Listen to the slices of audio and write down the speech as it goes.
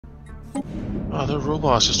Oh, they're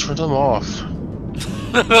robots. Just turn them off.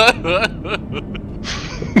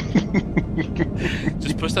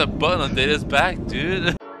 Just push that button on Data's back,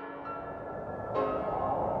 dude.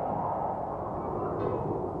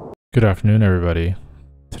 Good afternoon, everybody.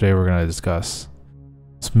 Today we're going to discuss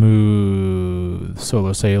smooth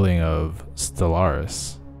solar sailing of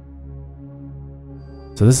Stellaris.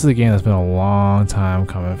 So this is a game that's been a long time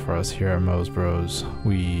coming for us here at Mo's Bros.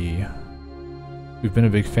 We've been a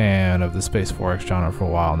big fan of the Space 4X genre for a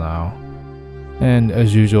while now. And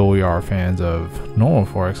as usual, we are fans of normal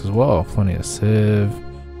 4X as well. Plenty of Civ,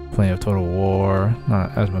 plenty of Total War,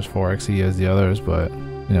 not as much 4X-y as the others, but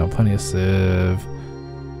you know, plenty of Civ.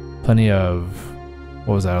 Plenty of,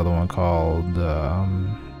 what was that other one called?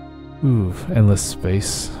 Endless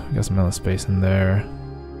Space. We got some Endless Space in there.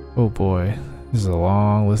 Oh boy, this is a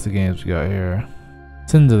long list of games we got here.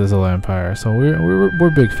 Sins of the Solar Empire. So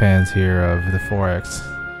we're big fans here of the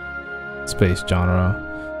 4X space genre.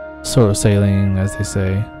 Solar sailing, as they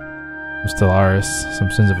say. Some Stellaris,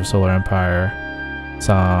 some Sins of the Solar Empire,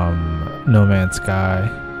 some No Man's Sky.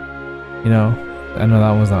 You know, I know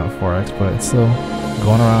that one's not 4X, but it's still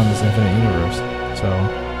going around this infinite universe. So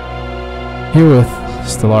here with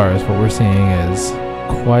Stellaris, what we're seeing is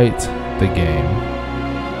quite the game.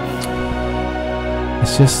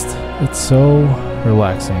 It's so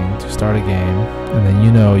relaxing to start a game, and then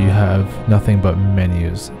you know you have nothing but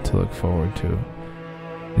menus to look forward to.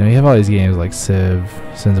 You know, you have all these games like Civ,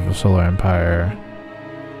 Sins of the Solar Empire,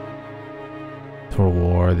 Total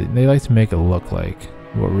War. They like to make it look like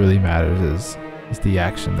what really matters is the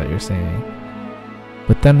action that you're seeing.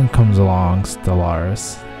 But then comes along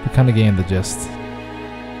Stellaris, the kind of game that just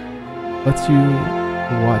lets you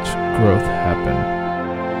watch growth happen.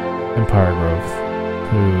 Empire growth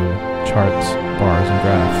through charts, bars, and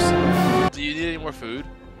graphs. Do you need any more food?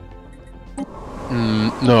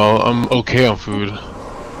 No, I'm okay on food.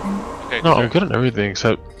 Okay, No, sure. I'm good on everything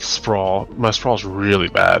except sprawl. My sprawl's really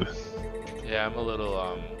bad. Yeah, I'm a little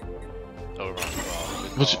over on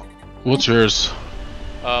sprawl. What's yours?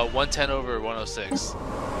 110 over 106.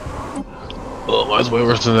 Oh, mine's way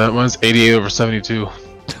worse than that. Mine's 88 over 72.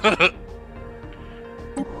 Yeah,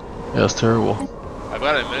 that's terrible. I've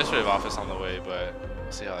got an administrative office on the way, but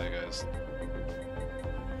we'll see how that goes.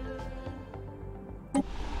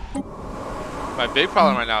 My big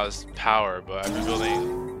problem right now is power, but I've been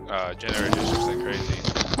building generators just like crazy.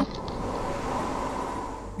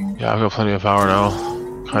 Yeah, I've got plenty of power now.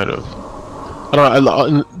 Kind of. I don't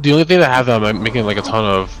know. The only thing that I have that I'm making like a ton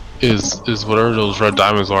of is whatever those red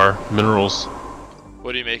diamonds are, minerals.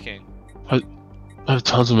 What are you making? I have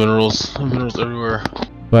tons of minerals. I have minerals everywhere.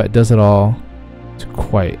 But it does it all to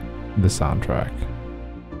quite the soundtrack.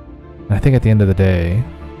 And I think at the end of the day,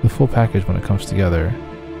 the full package when it comes together,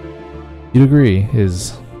 you'd agree,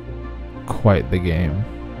 is quite the game.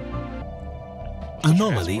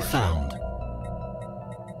 Anomaly found.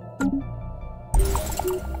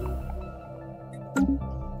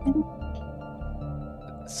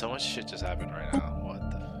 So much shit just happened right now. What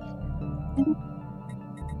the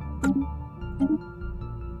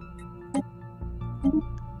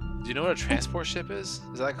Do you know what a transport ship is?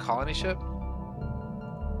 Is that like a colony ship?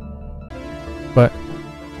 But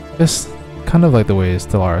just kind of like the way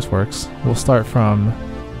Stellaris works, we'll start from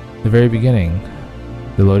the very beginning.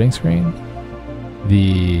 The loading screen,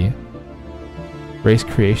 the race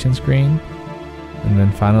creation screen, and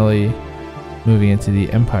then finally moving into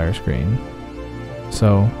the Empire screen.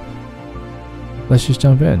 So let's just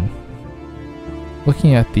jump in.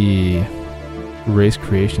 Looking at the race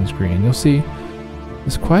creation screen, you'll see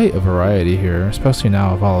there's quite a variety here, especially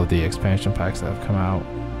now with all of the expansion packs that have come out.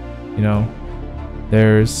 You know,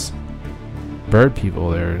 there's bird people,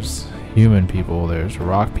 there's human people, there's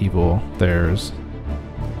rock people, there's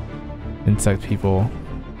insect people,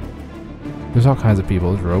 there's all kinds of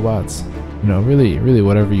people, there's robots. You know, really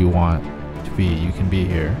whatever you want to be, you can be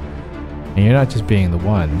here. And you're not just being the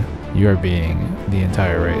one, you're being the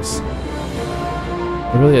entire race.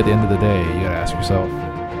 But really at the end of the day, you gotta ask yourself,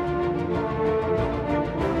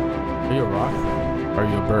 are you a rock? Are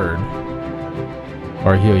you a bird?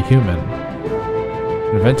 Or are you a human?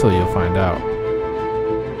 And eventually you'll find out.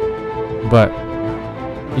 But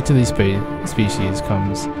each of these species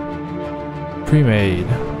comes pre-made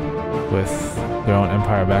with their own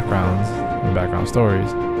empire backgrounds and background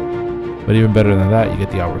stories. But even better than that, you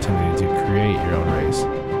get the opportunity to create your own race.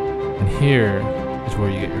 And here is where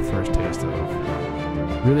you get your first taste of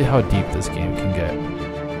really how deep this game can get.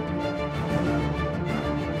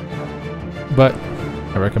 But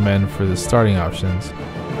I recommend for the starting options,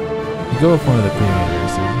 you go with one of the pre-made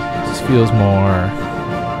races. It just feels more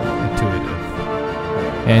intuitive.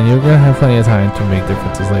 And you're gonna have plenty of time to make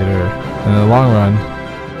differences later. In the long run,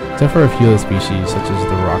 except for a few of the species, such as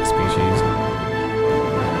the rock species,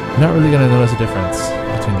 you're not really gonna notice a difference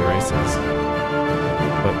between the races.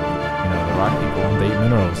 But, you know, the rock people, they eat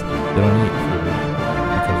minerals. They don't eat food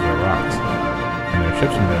because they're rocks. And their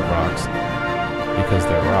ships are made of rocks because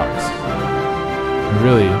they're rocks. And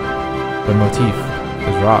really, their motif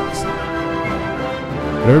is rocks.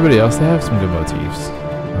 But everybody else, they have some good motifs.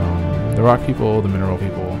 The rock people, the mineral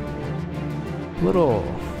people, a little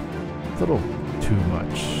too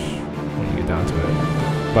much when you get down to it.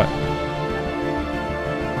 But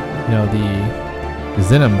you know, the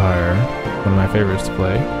Zen Empire, one of my favorites to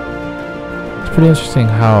play. It's pretty interesting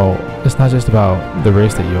how it's not just about the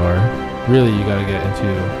race that you are. Really, you gotta get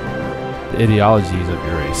into the ideologies of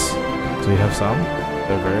your race. So you have some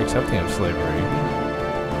that are very accepting of slavery.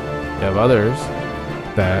 You have others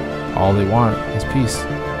that all they want is peace.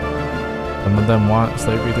 Some of them want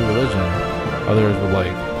slavery through religion. Others would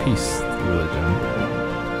like peace through religion.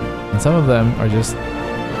 And some of them are just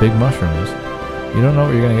big mushrooms. You don't know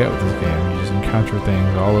what you're going to get with this game. You just encounter things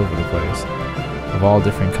all over the place, of all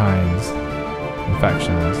different kinds and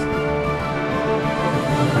factions.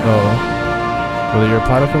 So, whether you're a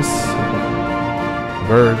platypus, a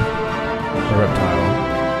bird, or a reptile,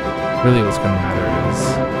 really what's going to matter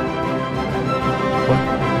is what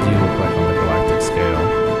do you look like on the galactic scale,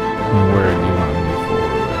 and where do you want to move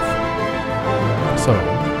forward with. So,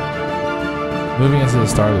 moving into the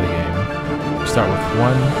start of the game, you start with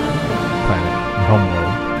one planet, your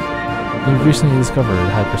homeworld. You've recently discovered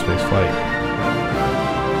hyperspace flight.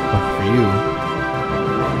 But for you,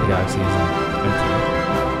 the galaxy isn't empty.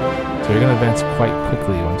 So you're going to advance quite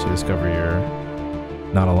quickly once you discover you're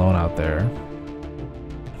not alone out there.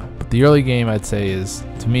 But the early game, I'd say, is,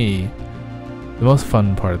 to me, the most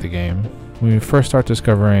fun part of the game. When you first start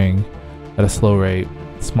discovering at a slow rate,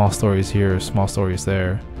 small stories here, small stories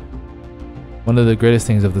there. One of the greatest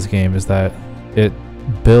things of this game is that it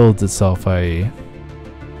builds itself a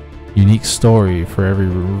unique story for every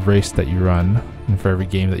race that you run and for every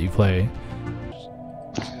game that you play.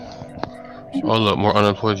 Oh look, more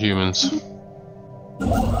unemployed humans.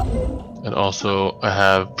 And also I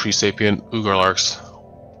have pre-sapient Ugarlarks.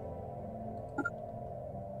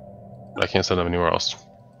 But I can't send them anywhere else.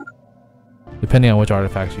 Depending on which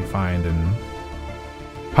artifacts you find and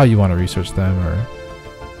how you want to research them, or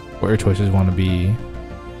what your choices want to be,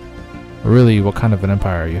 or really what kind of an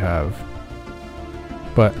empire you have.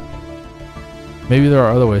 But maybe there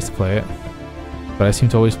are other ways to play it, but I seem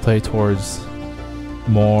to always play towards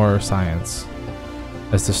more science,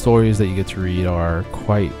 as the stories that you get to read are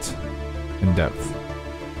quite in depth.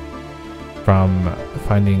 From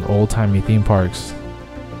finding old-timey theme parks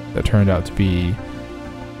that turned out to be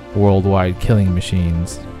worldwide killing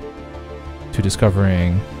machines, to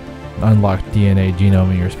discovering an unlocked DNA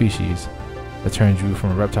genome in your species that turns you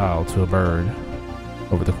from a reptile to a bird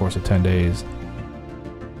over the course of 10 days,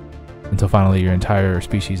 until finally your entire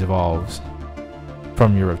species evolves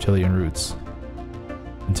from your reptilian roots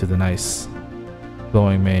into the nice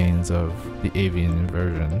glowing manes of the avian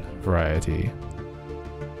inversion variety.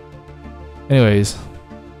 Anyways,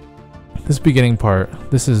 this beginning part,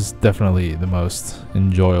 this is definitely the most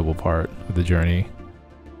enjoyable part of the journey,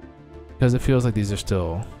 because it feels like these are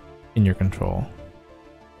still in your control.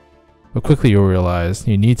 But quickly you'll realize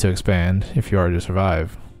you need to expand if you are to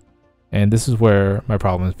survive. And this is where my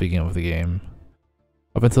problems begin with the game.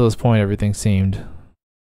 Up until this point, everything seemed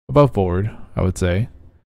above board, I would say,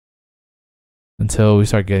 until we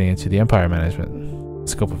start getting into the empire management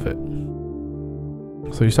scope of it.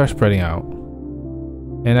 So you start spreading out,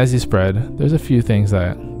 and as you spread, there's a few things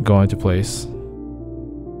that go into place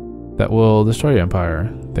that will destroy your empire.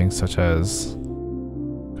 Things such as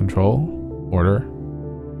control, order,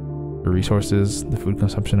 your resources, the food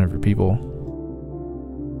consumption of your people.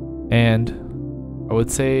 And I would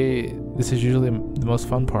say this is usually the most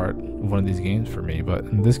fun part of one of these games for me, but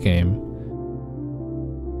in this game,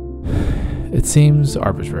 it seems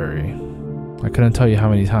arbitrary. I couldn't tell you how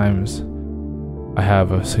many times I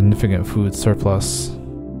have a significant food surplus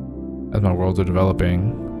as my worlds are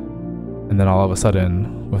developing, and then all of a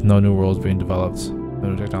sudden, with no new worlds being developed, no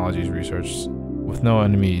new technologies researched, with no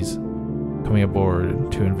enemies coming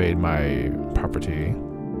aboard to invade my property,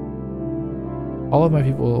 all of my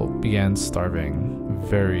people began starving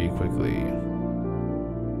very quickly.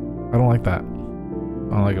 I don't like that.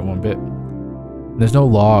 I don't like it one bit. There's no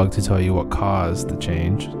log to tell you what caused the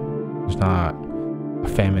change. There's not a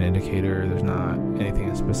famine indicator. There's not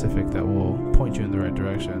anything specific that will point you in the right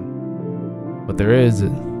direction. What there is a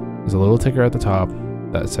little ticker at the top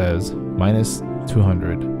that says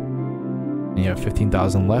 -200. and you have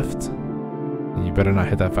 15,000 left, and you better not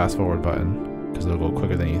hit that fast forward button, because it'll go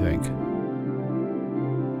quicker than you think.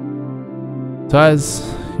 So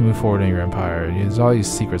as you move forward in your empire, there's all these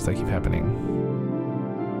secrets that keep happening.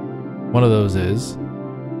 One of those is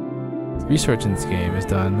research in this game is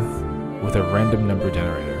done with a random number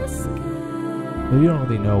generator. So you don't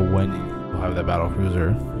really know when you'll have that battle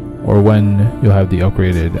cruiser or when you'll have the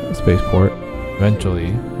upgraded spaceport. Eventually,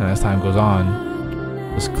 and as time goes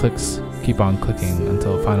on, those clicks keep on clicking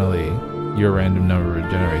until finally your random number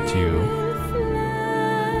generates you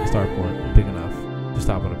a starport big enough to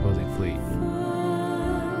stop an opposing fleet.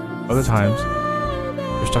 Other times,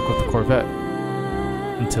 you're stuck with the Corvette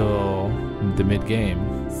until the mid-game,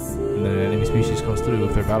 and then an enemy species comes through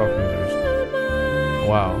with their battle cruisers.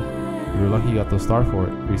 Wow, you were lucky you got those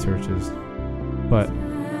Starfort researches, but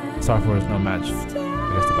Starfort is no match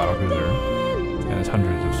against the battle cruiser and its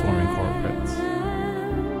hundreds of swarming Corvettes.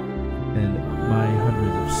 And my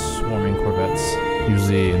hundreds of swarming Corvettes,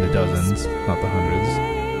 usually in the dozens, not the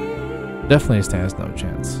hundreds, definitely stands no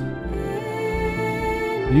chance.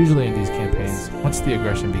 Usually in these campaigns, once the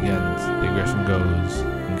aggression begins, the aggression goes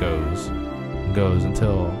and goes and goes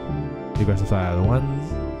until the aggressive side either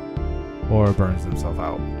wins or burns themselves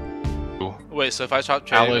out. Wait, so if I stop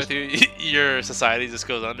trading with you, your society just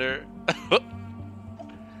goes under?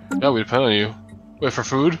 Yeah, we depend on you. Wait, for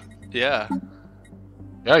food? Yeah.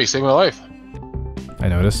 Yeah, you saved my life. I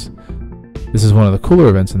notice. This is one of the cooler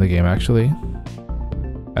events in the game, actually.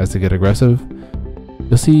 As they get aggressive,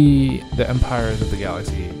 you'll see the empires of the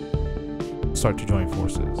galaxy start to join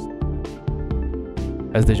forces.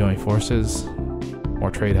 As they join forces,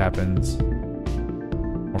 more trade happens,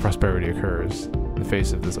 more prosperity occurs in the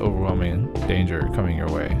face of this overwhelming danger coming your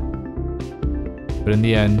way. But in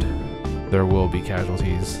the end, there will be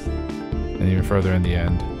casualties, and even further in the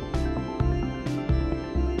end,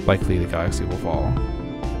 likely the galaxy will fall.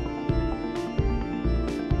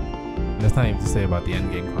 And that's not even to say about the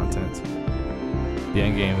endgame content. The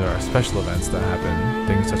endgame, there are special events that happen,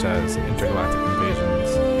 things such as intergalactic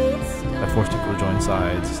invasions that force people to join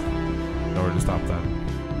sides in order to stop them.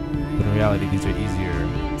 But in reality, these are easier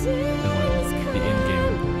than when the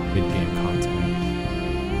in-game, mid-game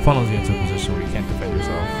content funnels you into a position where you can't defend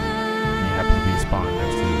yourself, and you happen to be spawned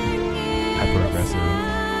next to hyper-aggressive,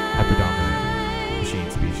 hyper-dominant machine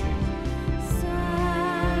species.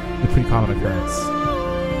 It's a pretty common occurrence.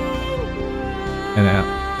 And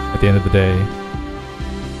at the end of the day,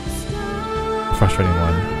 a frustrating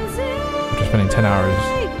one. After spending 10 hours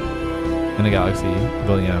in a galaxy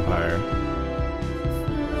building an empire,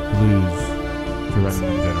 lose the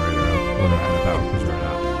random generator of whether I have a battle cruiser or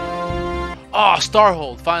not. Oh,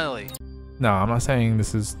 Starhold, finally! No, I'm not saying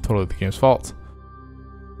this is totally the game's fault.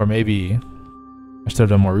 Or maybe I should have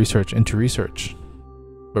done more research into research.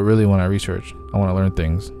 But really, when I research, I want to learn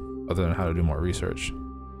things other than how to do more research.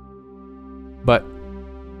 But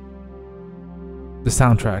the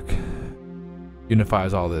soundtrack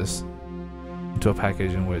unifies all this into a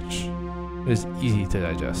package in which it is easy to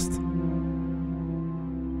digest.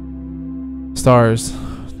 Stars,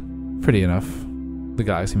 pretty enough. The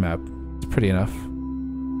galaxy map is pretty enough.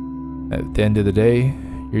 At the end of the day,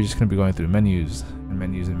 you're just going to be going through menus and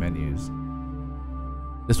menus and menus.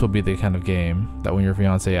 This will be the kind of game that when your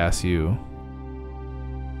fiance asks you,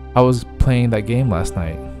 I was playing that game last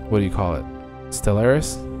night, what do you call it?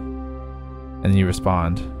 Stellaris? And then you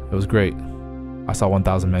respond, it was great. I saw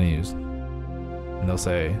 1,000 menus. And they'll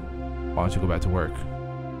say, why don't you go back to work?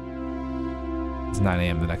 It's 9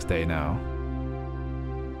 AM the next day now.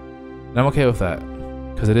 And I'm okay with that,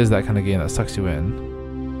 because it is that kind of game that sucks you in.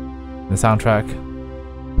 And the soundtrack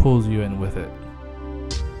pulls you in with it.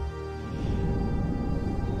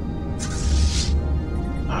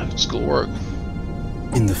 Schoolwork.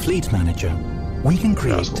 In the Fleet Manager, we can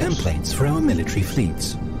create templates for our military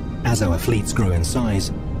fleets. As our fleets grow in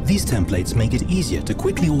size, these templates make it easier to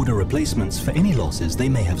quickly order replacements for any losses they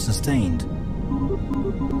may have sustained.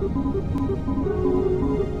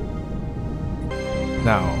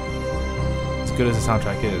 Now, as good as the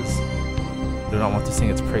soundtrack is, I do not want to sing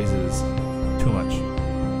its praises too much,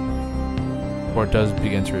 or it does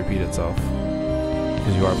begin to repeat itself,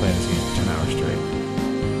 because you are playing this game for 10 hours straight.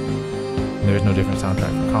 And there is no different soundtrack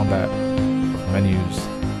for combat, or for menus,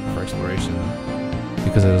 or for exploration,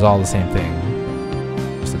 because it is all the same thing,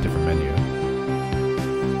 just a different menu.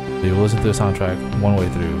 So you will listen to the soundtrack one way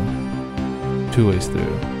through, 2 ways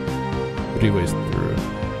through, 3 ways through,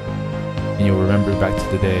 and you'll remember back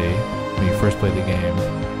to the day when you first played the game,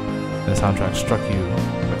 and the soundtrack struck you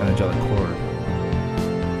like an angelic chord,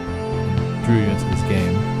 and drew you into this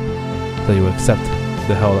game, so you would accept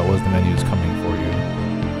the hell that was the menus coming for you.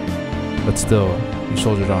 But still, you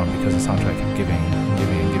soldiered on because the soundtrack kept giving and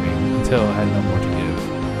giving and giving until it had no more to give.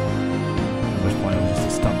 At which point it was just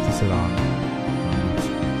a stump to sit on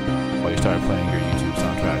while you started playing your YouTube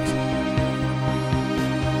soundtracks.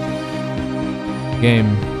 The game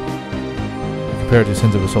compared to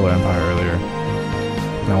Sins of a Solar Empire earlier,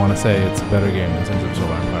 and I want to say it's a better game than Sins of a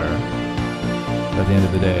Solar Empire. But at the end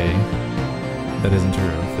of the day, that isn't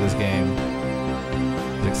true. For this game,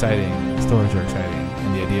 it's exciting, the stories are exciting,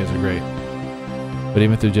 and the ideas are great. But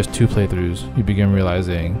even through just 2 playthroughs, you begin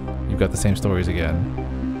realizing you've got the same stories again.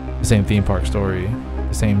 The same theme park story,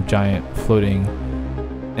 the same giant floating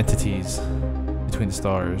entities between the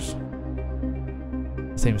stars,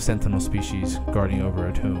 the same sentinel species guarding over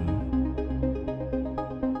a tomb,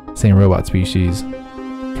 same robot species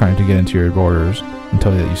trying to get into your borders and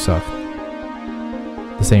tell you that you suck,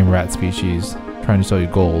 the same rat species trying to sell you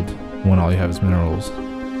gold when all you have is minerals,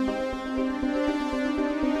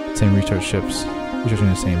 same research ships researching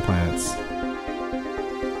the same planets.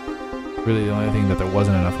 Really, the only thing that there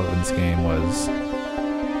wasn't enough of in this game was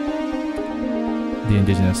the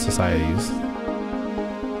indigenous societies.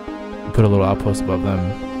 You put a little outpost above them,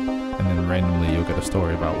 and then randomly you'll get a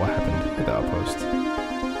story about what happened at the outpost.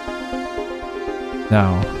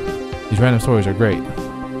 Now, these random stories are great,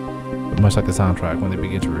 but much like the soundtrack, when they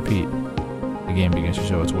begin to repeat, the game begins to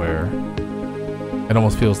show its wear. It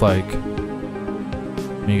almost feels like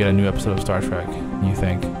when you get a new episode of Star Trek, and you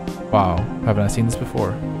think, wow, haven't I seen this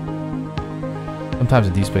before? Sometimes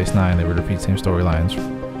in Deep Space Nine, they would repeat same storylines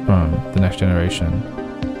from The Next Generation.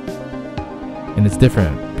 And it's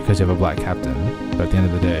different because you have a black captain, but at the end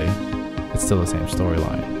of the day, it's still the same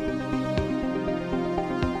storyline.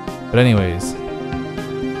 But anyways,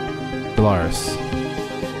 Stellaris.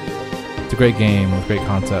 It's a great game with great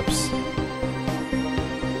concepts.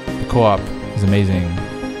 The co-op is amazing.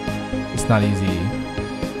 It's not easy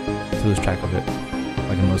to lose track of it,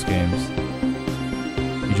 like in most games.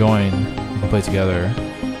 You join, you can play together.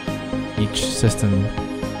 Each system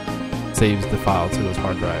saves the file to its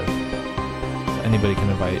hard drive. Anybody can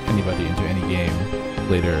invite anybody into any game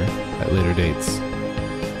later, at later dates.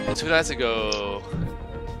 2 nights ago,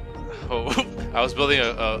 I was building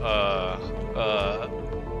I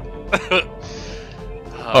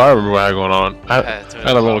remember what I had going on. I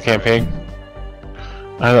had a little campaign.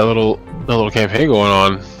 I had a little campaign going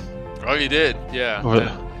on. Oh, you did? Yeah.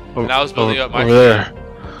 And I was building up my over there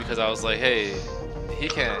because I was like, hey, he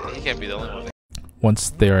can't be the only one. Once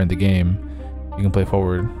they are in the game, you can play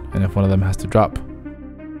forward, and if one of them has to drop,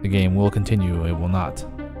 the game will continue. It will not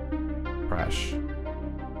crash.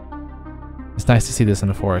 It's nice to see this in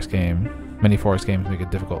a 4X game. Many 4X games make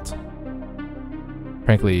it difficult.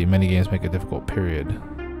 Frankly, many games make it difficult, period.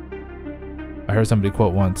 I heard somebody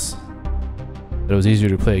quote once that it was easier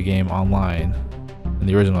to play a game online in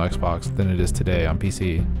the original Xbox than it is today on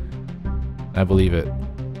PC. And I believe it.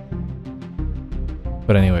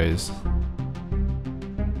 But anyways,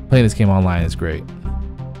 playing this game online is great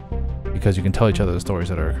because you can tell each other the stories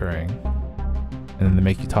that are occurring, and then they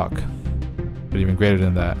make you talk. But even greater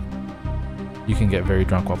than that, you can get very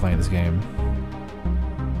drunk while playing this game.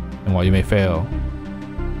 And while you may fail,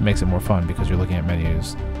 it makes it more fun because you're looking at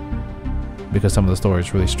menus. Because some of the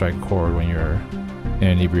stories really strike a chord when you're in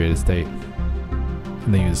an inebriated state.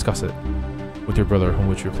 And then you discuss it with your brother, whom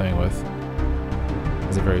which you're playing with.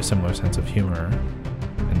 Has a very similar sense of humor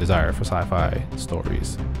and desire for sci-fi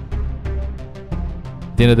stories.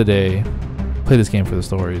 At the end of the day, play this game for the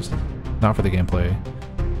stories, not for the gameplay,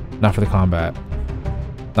 not for the combat,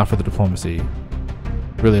 not for the diplomacy.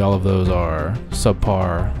 Really, all of those are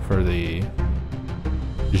subpar for the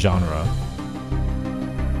genre,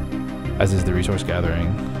 as is the resource gathering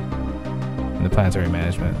and the planetary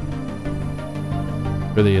management.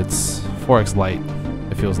 Really, it's 4X light.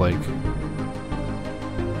 It feels like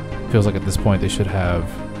at this point they should have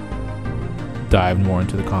dived more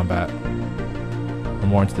into the combat, or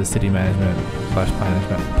more into the city management /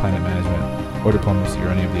 planet management, or diplomacy, or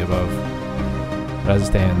any of the above. But as it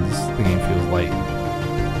stands, the game feels light,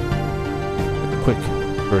 like a quick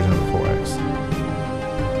version of the 4X.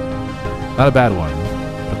 Not a bad one,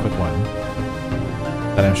 but a quick one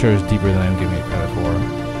that I'm sure is deeper than I'm giving it credit for,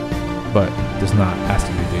 but does not ask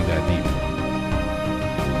you to dig that deep.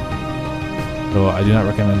 So I do not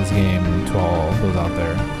recommend this game to all those out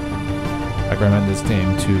there. I recommend this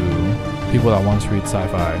game to people that want to read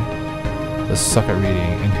sci-fi, that suck at reading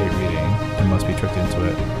and hate reading, and must be tricked into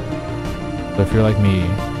it. But if you're like me,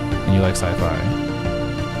 and you like sci-fi,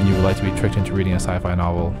 and you would like to be tricked into reading a sci-fi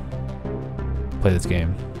novel, play this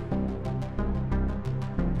game.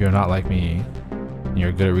 If you're not like me, and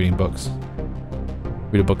you're good at reading books,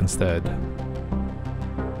 read a book instead.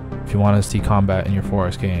 If If you want to see combat in your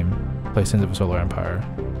 4X game, play Sins of a Solar Empire.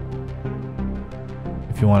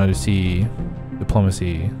 If you wanted to see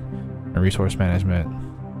diplomacy and resource management,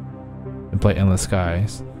 then play Endless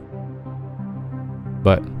Skies.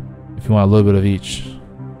 But if you want a little bit of each,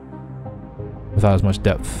 without as much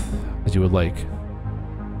depth as you would like,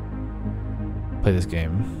 play this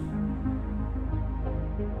game.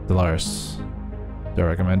 Stellaris. Do I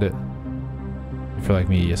recommend it? If you're like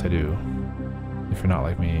me, yes I do. If you're not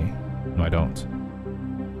like me, no I don't.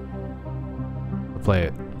 But play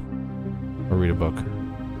it. Or read a book.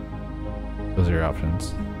 Those are your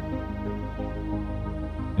options.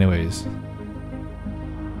 Anyways,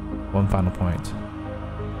 one final point.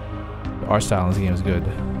 The art style in this game is good,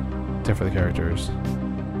 except for the characters.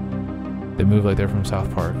 They move like they're from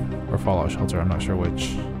South Park or Fallout Shelter, I'm not sure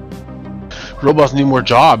which. Robots need more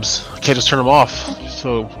jobs. I can't just turn them off.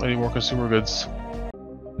 So I need more consumer goods.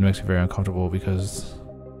 It makes me very uncomfortable because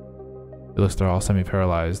it looks they're all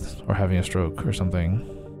semi-paralyzed or having a stroke or something.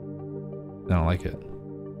 I don't like it.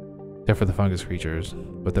 Except for the fungus creatures,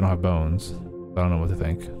 but they don't have bones. So I don't know what to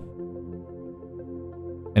think.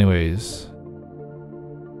 Anyways,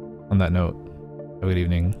 on that note, have a good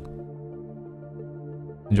evening.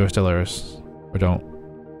 Enjoy Stellaris, or don't.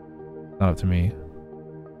 Not up to me.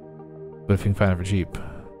 But if you can find it for cheap,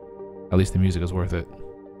 at least the music is worth it.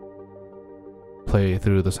 Play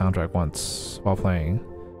through the soundtrack once while playing,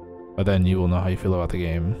 but then you will know how you feel about the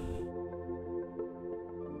game.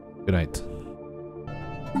 Good night.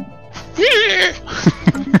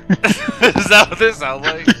 Is that what they sound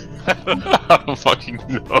like? I don't fucking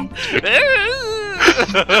know.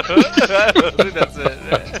 I think that's it.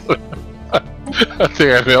 I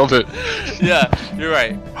think I nailed it. Yeah, you're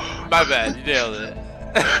right. My bad, you nailed it.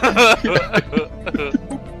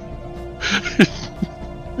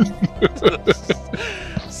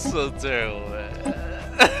 So terrible, man.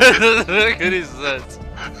 Look at his sense.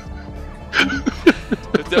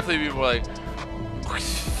 It'd definitely be more like.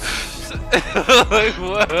 Like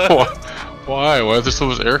what? Why? Why is there so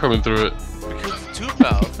much air coming through it? Because it's tube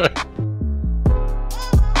mouth.